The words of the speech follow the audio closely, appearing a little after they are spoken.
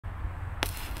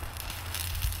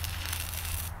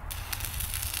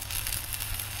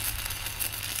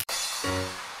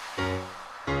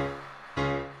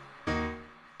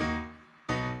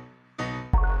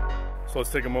So let's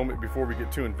take a moment before we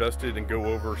get too invested and go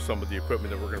over some of the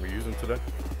equipment that we're going to be using today.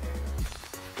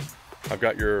 I've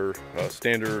got your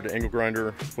standard angle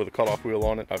grinder with a cutoff wheel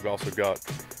on it. I've also got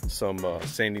some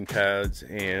sanding pads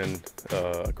and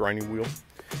a grinding wheel.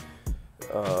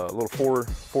 A little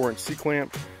 4-inch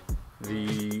C-clamp.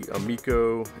 The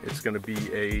Amico, it's going to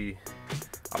be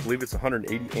I believe it's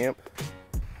 180 amp.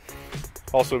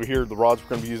 Also over here, the rods we're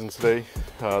going to be using today,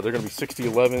 they're going to be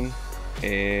 6011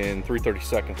 and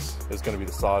 3/32 is going to be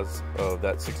the size of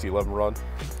that 6011 rod.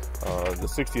 The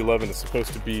 6011 is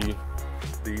supposed to be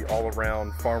the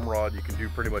all-around farm rod. You can do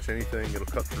pretty much anything. It'll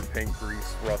cut through paint,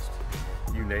 grease, rust,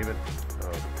 you name it.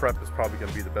 Prep is probably going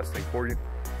to be the best thing for you,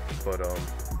 but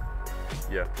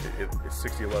yeah, it's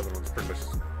 6011 will pretty much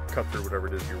cut through whatever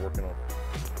it is you're working on.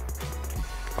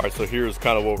 All right, so here's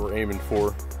kind of what we're aiming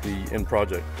for the end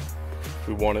project.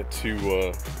 We want it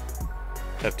to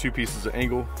have 2 pieces of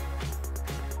angle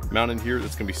mounted here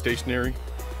that's going to be stationary,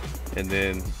 and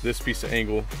then this piece of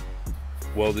angle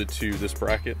welded to this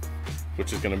bracket,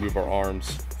 which is going to move our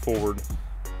arms forward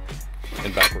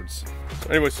and backwards. So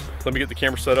anyways, let me get the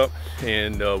camera set up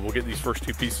and we'll get these first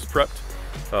 2 pieces prepped.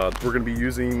 We're going to be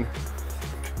using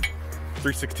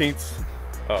 3/16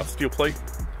 steel plate,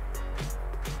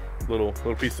 little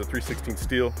piece of 3/16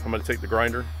 steel. I'm going to take the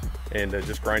grinder and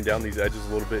just grind down these edges a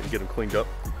little bit and get them cleaned up,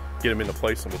 get them into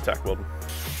place, and we'll tack weld them.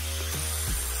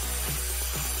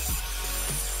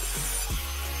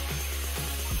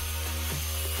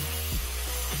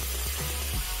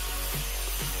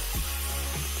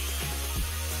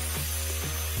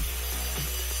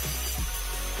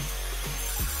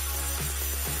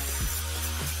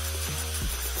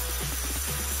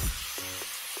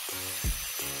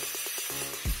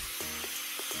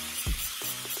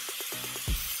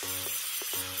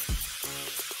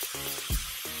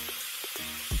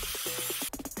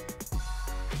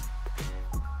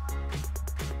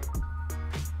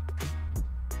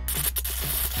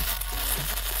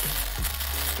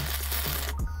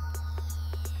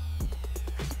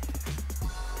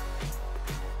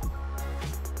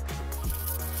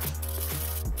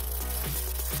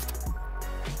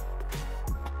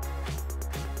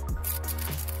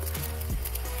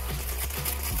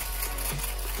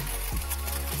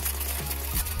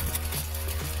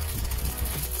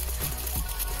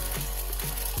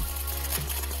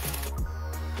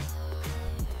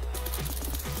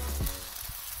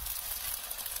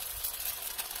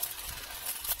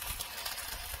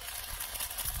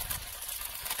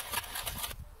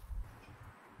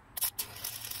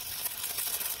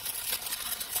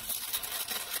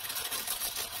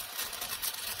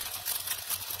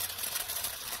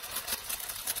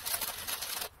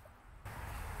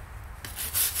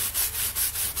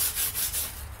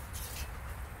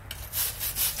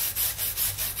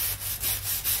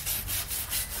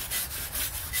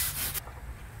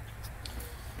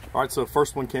 All right, so the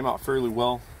first one came out fairly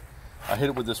well. I hit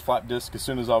it with this flat disc as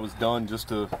soon as I was done, just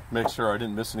to make sure I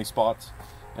didn't miss any spots.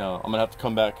 I'm gonna have to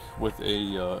come back with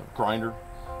a grinder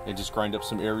and just grind up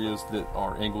some areas that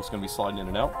our angle is gonna be sliding in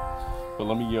and out. But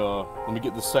let me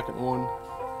get the second one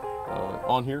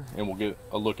on here, and we'll get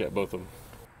a look at both of them.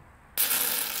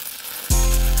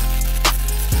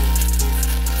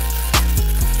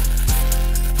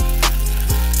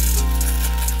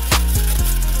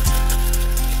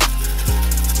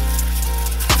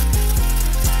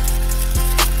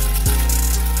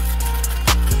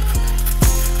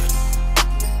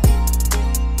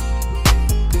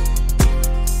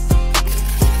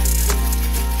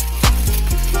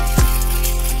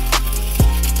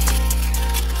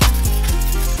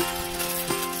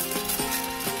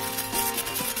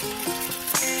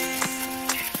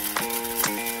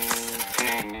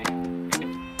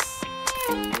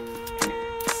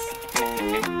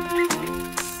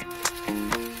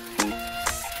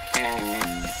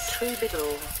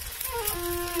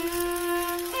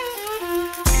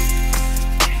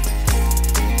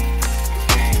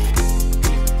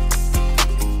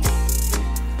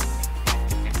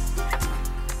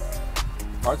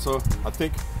 All right, so I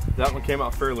think that one came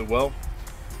out fairly well.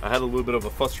 I had a little bit of a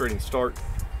frustrating start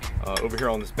over here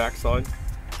on this back side.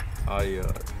 I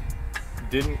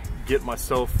didn't get my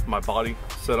body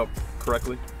set up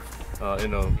correctly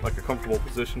in like a comfortable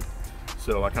position.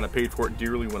 So I kind of paid for it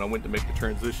dearly when I went to make the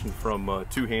transition from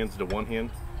 2 hands to 1 hand.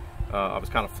 I was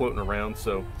kind of floating around,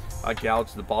 so I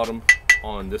gouged the bottom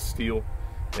on this steel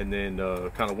and then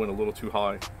kind of went a little too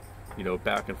high, you know,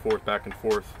 back and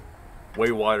forth,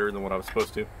 way wider than what I was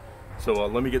supposed to. So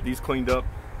let me get these cleaned up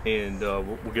and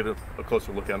we'll get a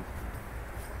closer look at them.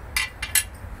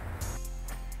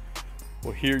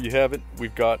 Well, here you have it.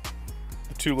 We've got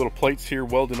the 2 little plates here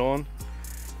welded on.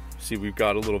 See, we've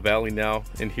got a little valley now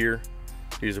in here.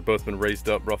 These are both been raised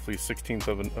up roughly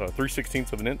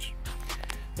 3/16 of an inch,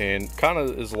 and kind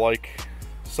of is like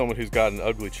someone who's got an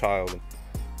ugly child.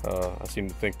 I seem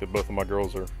to think that both of my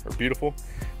girls are beautiful,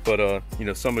 but you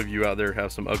know, some of you out there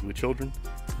have some ugly children.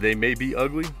 They may be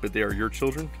ugly, but they are your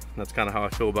children. And that's kind of how I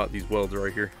feel about these welds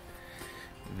right here.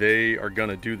 They are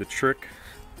gonna do the trick,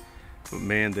 but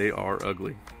man, they are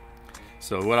ugly.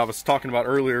 So what I was talking about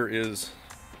earlier is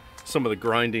some of the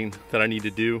grinding that I need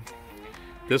to do.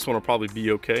 This one will probably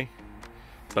be okay,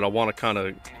 but I want to kind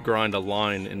of grind a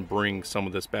line and bring some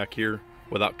of this back here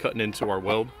without cutting into our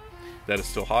weld that is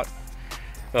still hot.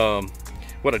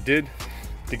 What I did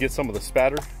to get some of the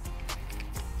spatter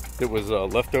that was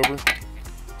left over,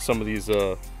 some of these,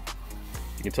 you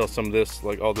can tell some of this,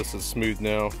 like all this is smooth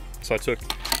now. So I took,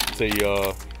 it's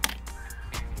a,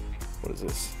 what is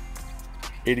this?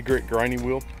 80 grit grinding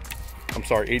wheel. I'm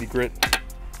sorry, 80 grit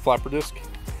flapper disc,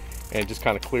 and just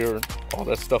kind of clear all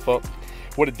that stuff up.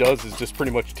 What it does is just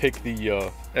pretty much take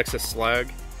the excess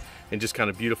slag and just kind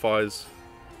of beautifies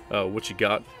what you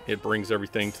got. It brings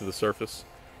everything to the surface,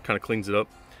 kind of cleans it up,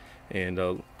 and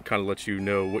kind of lets you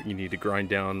know what you need to grind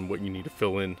down, what you need to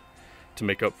fill in to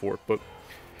make up for it. But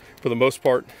for the most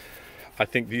part, I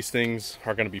think these things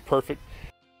are going to be perfect.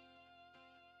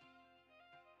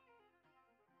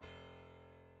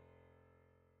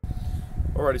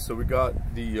 Alrighty, so we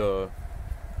got the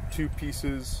 2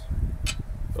 pieces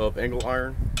of angle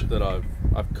iron that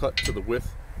I've cut to the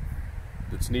width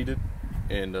that's needed,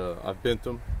 and I've bent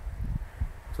them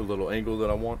to the little angle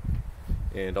that I want.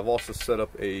 And I've also set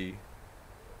up a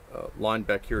line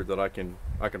back here that I can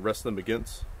rest them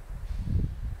against,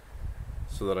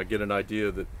 so that I get an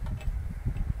idea that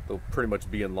they'll pretty much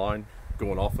be in line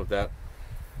going off of that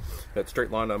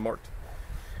straight line I marked.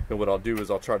 And what I'll do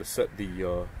is I'll try to set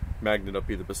the magnet up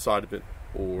either beside of it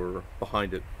or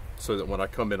behind it, so that when I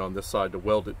come in on this side to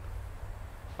weld it,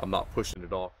 I'm not pushing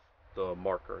it off the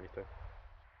mark or anything.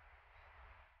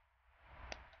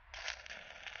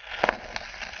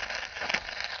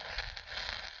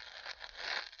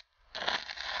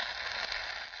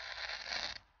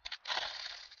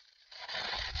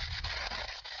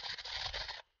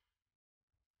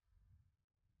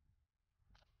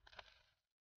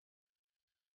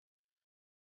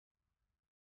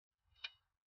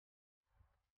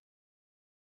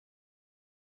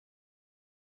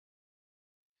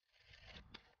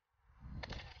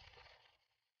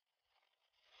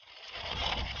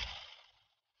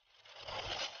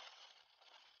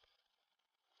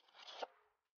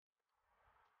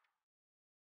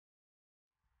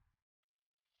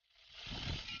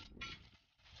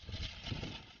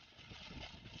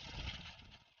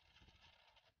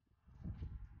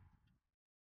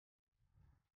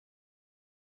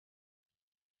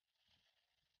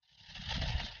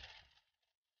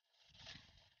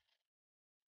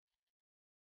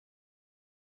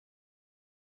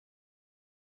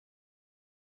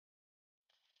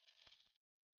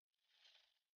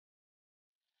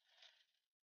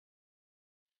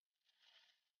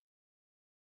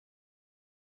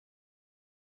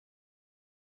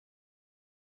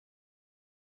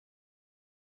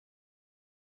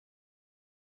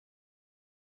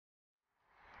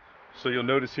 So you'll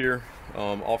notice here,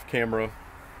 off camera,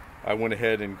 I went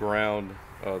ahead and ground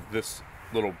this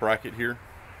little bracket here.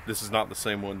 This is not the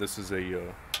same one. This is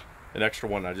an extra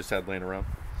one I just had laying around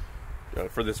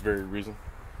for this very reason.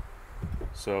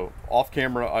 So off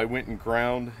camera, I went and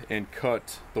ground and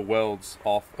cut the welds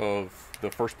off of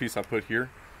the first piece I put here.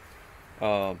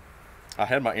 I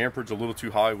had my amperage a little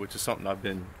too high, which is something I've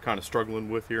been kind of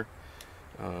struggling with here.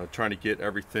 Trying to get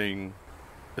everything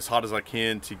as hot as I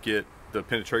can to get the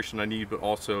penetration I need, but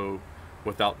also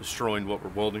without destroying what we're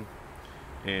welding.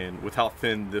 And with how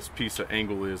thin this piece of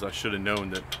angle is, I should have known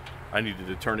that I needed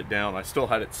to turn it down. I still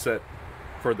had it set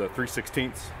for the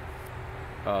 3/16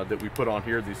 that we put on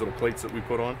here, these little plates that we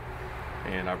put on,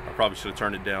 and I probably should have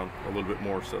turned it down a little bit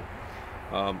more. So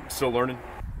still learning.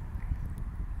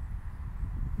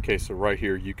 Okay, so right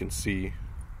here you can see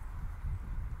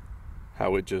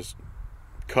how it just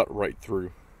cut right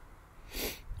through.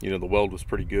 You know, the weld was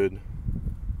pretty good.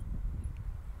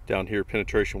 Down here,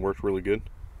 penetration worked really good.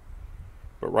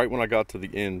 But right when I got to the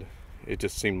end, it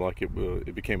just seemed like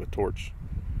it became a torch.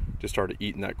 Just started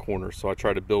eating that corner. So I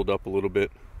tried to build up a little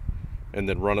bit and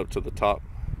then run up to the top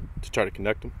to try to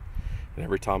connect them. And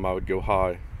every time I would go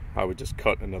high, I would just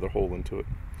cut another hole into it.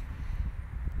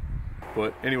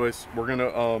 But anyways, we're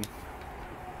gonna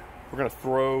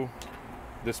throw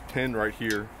this pin right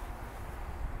here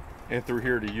and through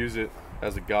here to use it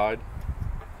as a guide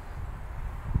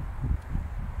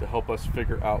to help us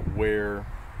figure out where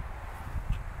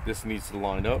This needs to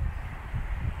line up.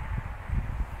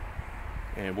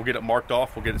 And we'll get it marked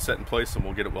off, we'll get it set in place, and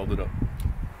we'll get it welded up.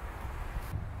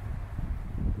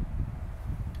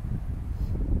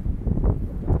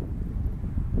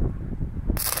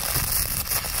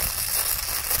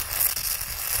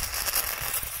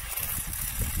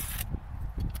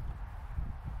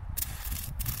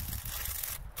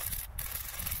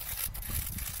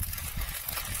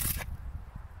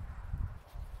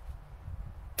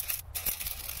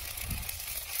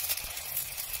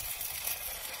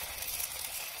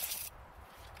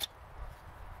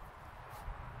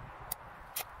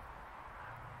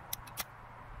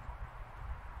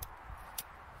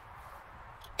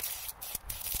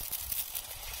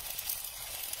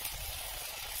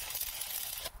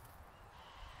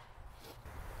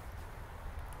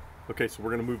 Okay, so we're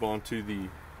going to move on to the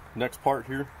next part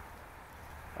here.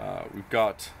 We've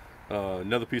got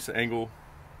another piece of angle.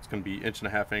 It's going to be 1.5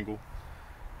 inch angle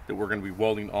that we're going to be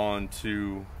welding on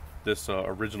to this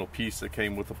original piece that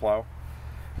came with the plow.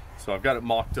 So I've got it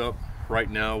mocked up right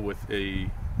now with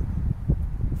a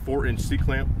 4-inch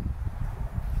C-clamp,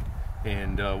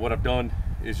 and what I've done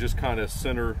is just kind of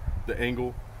center the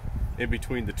angle in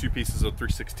between the two pieces of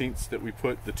 3/16 that we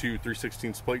put, the two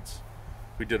 3/16 plates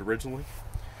we did originally.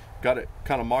 Got it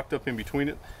kind of mocked up in between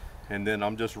it, and then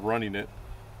I'm just running it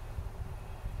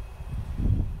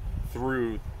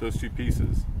through those two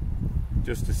pieces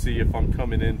just to see if I'm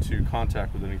coming into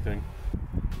contact with anything.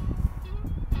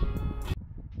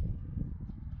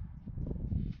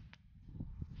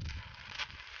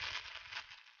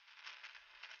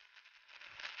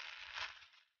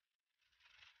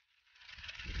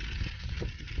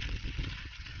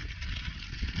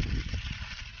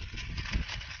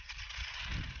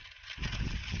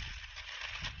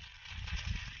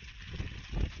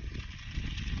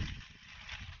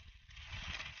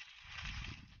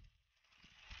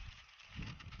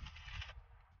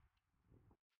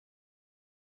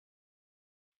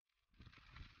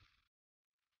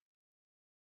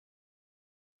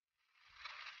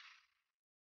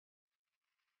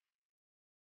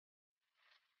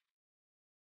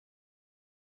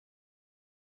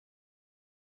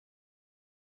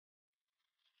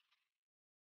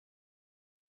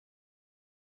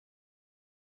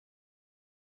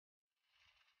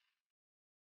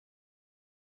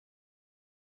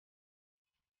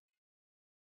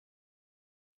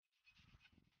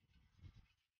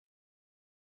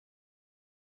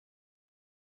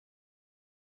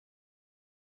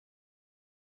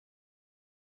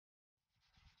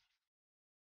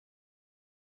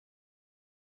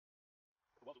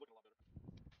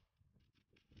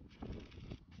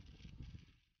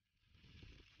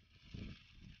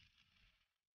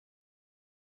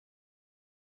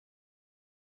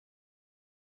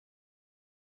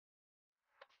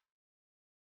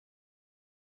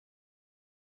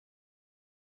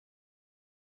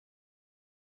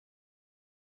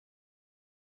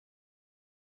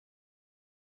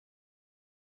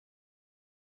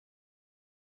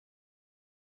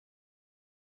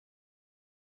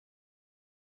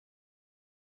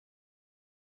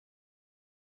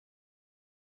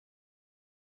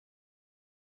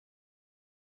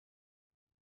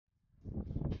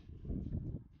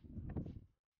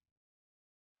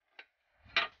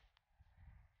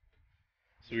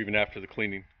 So even after the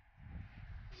cleaning,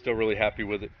 still really happy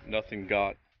with it. Nothing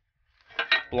got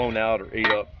blown out or ate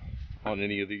up on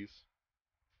any of these.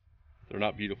 They're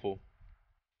not beautiful.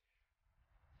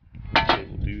 They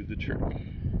will do the trick.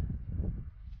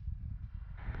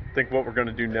 I think what we're going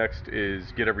to do next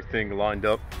is get everything lined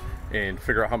up and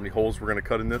figure out how many holes we're going to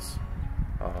cut in this.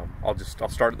 I'll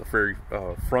start at the very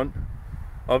front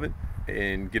of it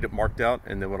and get it marked out,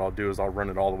 and then what I'll do is I'll run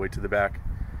it all the way to the back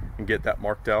and get that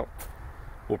marked out.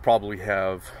 We'll probably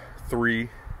have 3,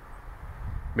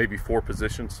 maybe 4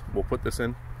 positions we'll put this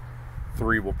in.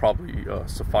 3 will probably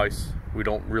suffice. We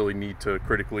don't really need to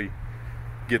critically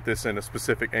get this in a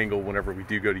specific angle whenever we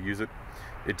do go to use it.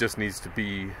 It just needs to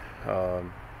be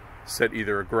set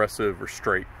either aggressive or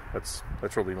straight. That's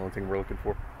really the only thing we're looking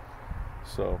for.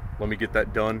 So let me get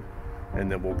that done, and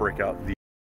then we'll break out the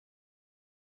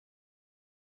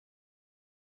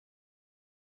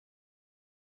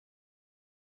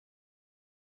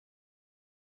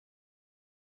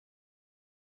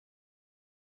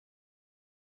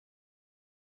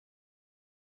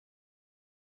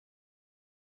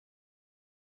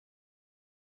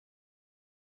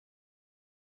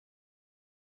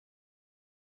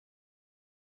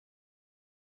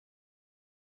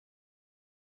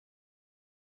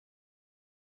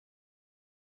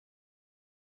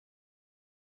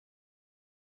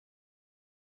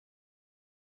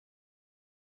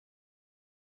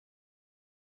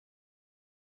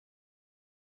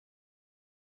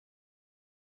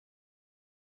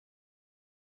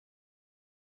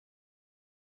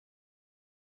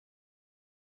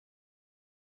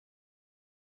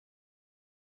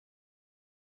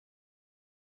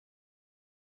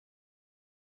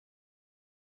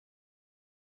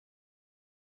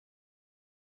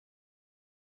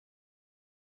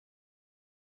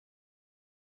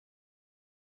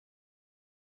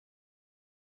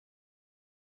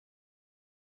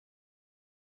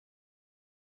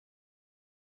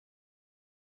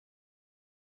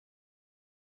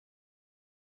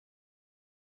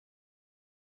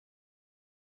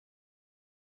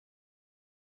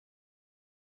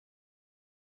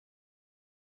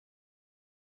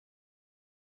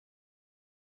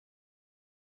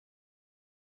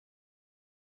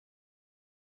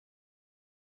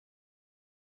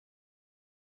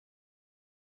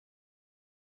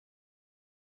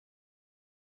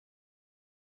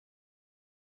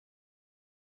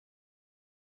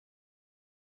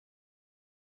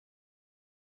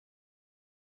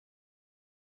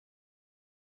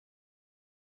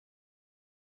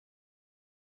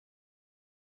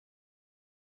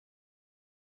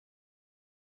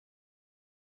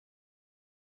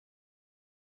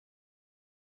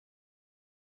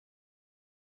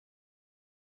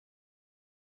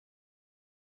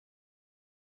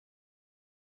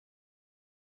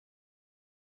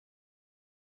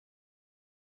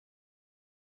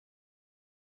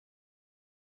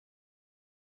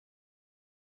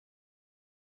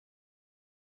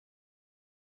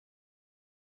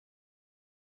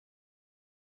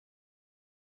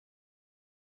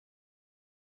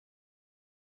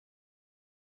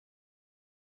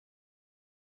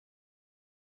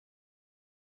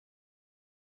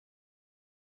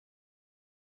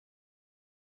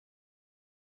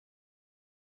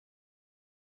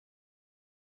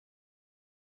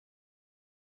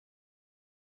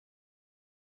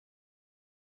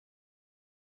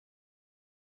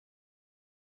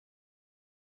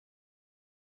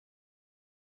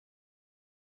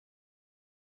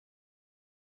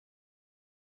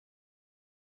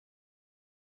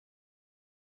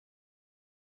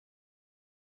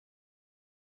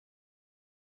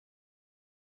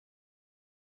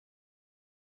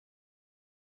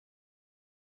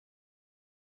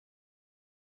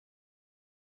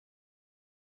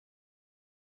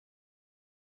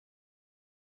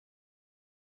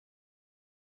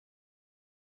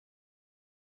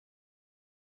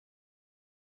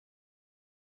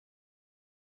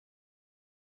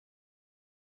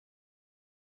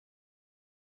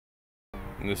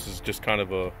And this is just kind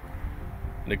of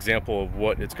an example of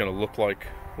what it's going to look like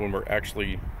when we're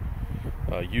actually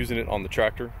using it on the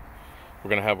tractor. We're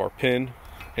going to have our pin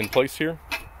in place here,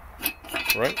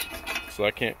 right? So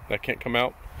that can't come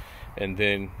out. And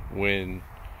then when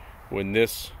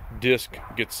this disc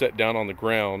gets set down on the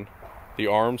ground, the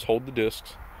arms hold the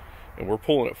discs, and we're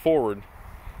pulling it forward.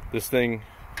 This thing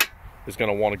is going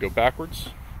to want to go backwards,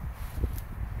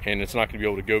 and it's not going to be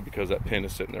able to go because that pin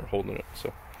is sitting there holding it.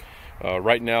 So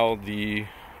right now the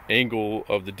angle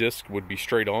of the disc would be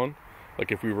straight on,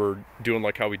 like if we were doing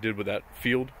like how we did with that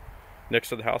field next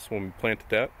to the house when we planted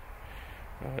that.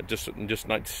 Just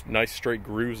nice straight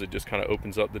grooves. It just kind of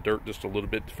opens up the dirt just a little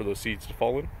bit for those seeds to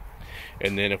fall in.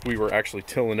 And then if we were actually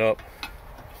tilling up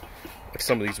like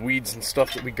some of these weeds and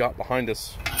stuff that we got behind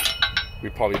us,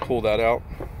 we'd probably pull that out,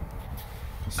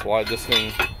 slide this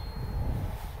thing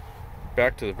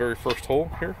back to the very first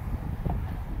hole here.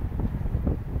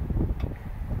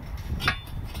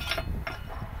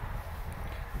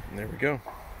 And there we go.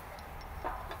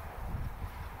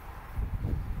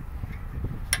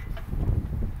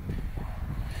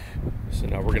 So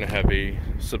now we're going to have a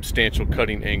substantial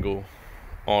cutting angle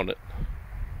on it.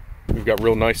 We've got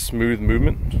real nice smooth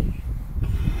movement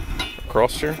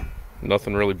across here.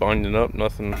 Nothing really binding up,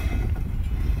 nothing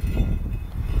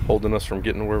holding us from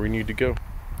getting where we need to go.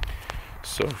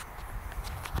 So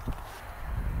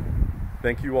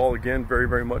thank you all again very,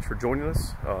 very much for joining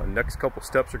us. Next couple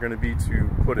steps are going to be to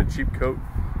put a cheap coat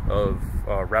of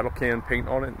rattle can paint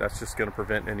on it. That's just going to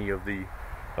prevent any of the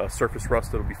surface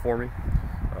rust that will be forming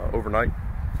overnight.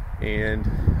 And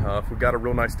if we've got a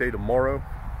real nice day tomorrow,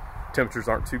 temperatures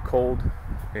aren't too cold,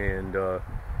 and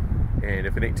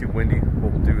if it ain't too windy,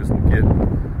 what we'll do is we'll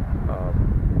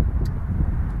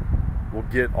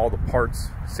get all the parts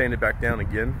sanded back down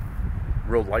again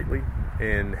real lightly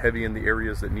and heavy in the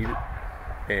areas that need it.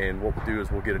 And what we'll do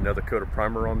is we'll get another coat of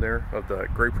primer on there, of the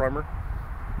gray primer,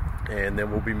 and then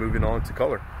we'll be moving on to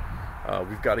color.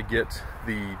 We've got to get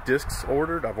the discs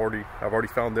ordered. I've already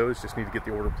found those, just need to get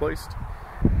the order placed.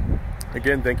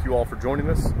 Again, thank you all for joining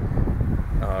us.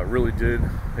 Really did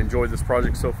enjoy this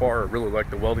project so far. I really like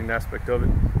the welding aspect of it.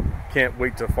 Can't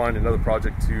wait to find another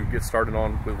project to get started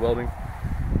on with welding.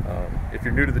 If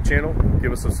you're new to the channel,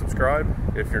 give us a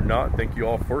subscribe. If you're not, thank you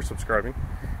all for subscribing,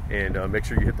 and make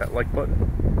sure you hit that like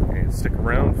button and stick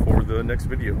around for the next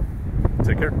video.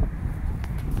 Take care.